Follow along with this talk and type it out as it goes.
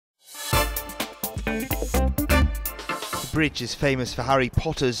Bridge is famous for Harry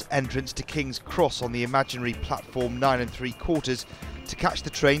Potter's entrance to King's Cross on the imaginary platform 9 3/4 to catch the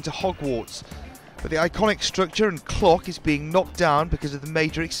train to Hogwarts. But the iconic structure and clock is being knocked down because of the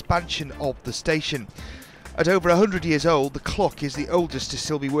major expansion of the station. At over 100 years old, the clock is the oldest to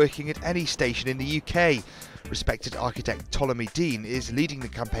still be working at any station in the UK. Respected architect Ptolemy Dean is leading the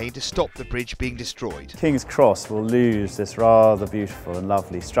campaign to stop the bridge being destroyed. King's Cross will lose this rather beautiful and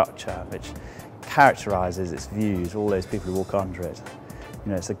lovely structure which characterises its views, all those people who walk under it.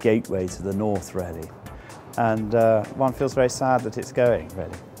 You know, it's a gateway to the north really, and one feels very sad that it's going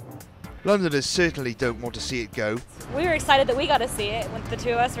really. Londoners certainly don't want to see it go. We were excited that we got to see it when the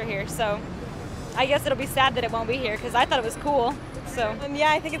two of us were here, so I guess it'll be sad that it won't be here because I thought it was cool. So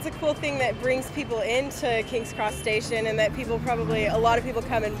yeah, I think it's a cool thing that brings people into King's Cross Station and that a lot of people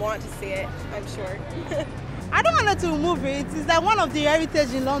come and want to see it, I'm sure. I don't want to remove it. It's like one of the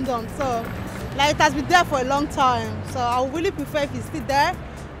heritage in London, so like it has been there for a long time. So I would really prefer if it's still there,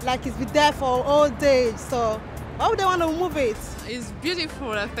 like it's been there for all days. So why would they want to remove it? It's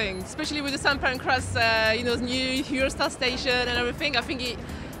beautiful, I think, especially with the St. Pancras, new Eurostar station and everything. I think it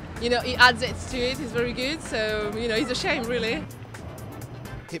adds it to it. It's very good. So it's a shame, really.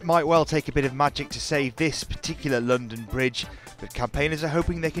 It might well take a bit of magic to save this particular London bridge, but campaigners are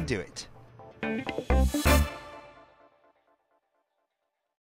hoping they can do it.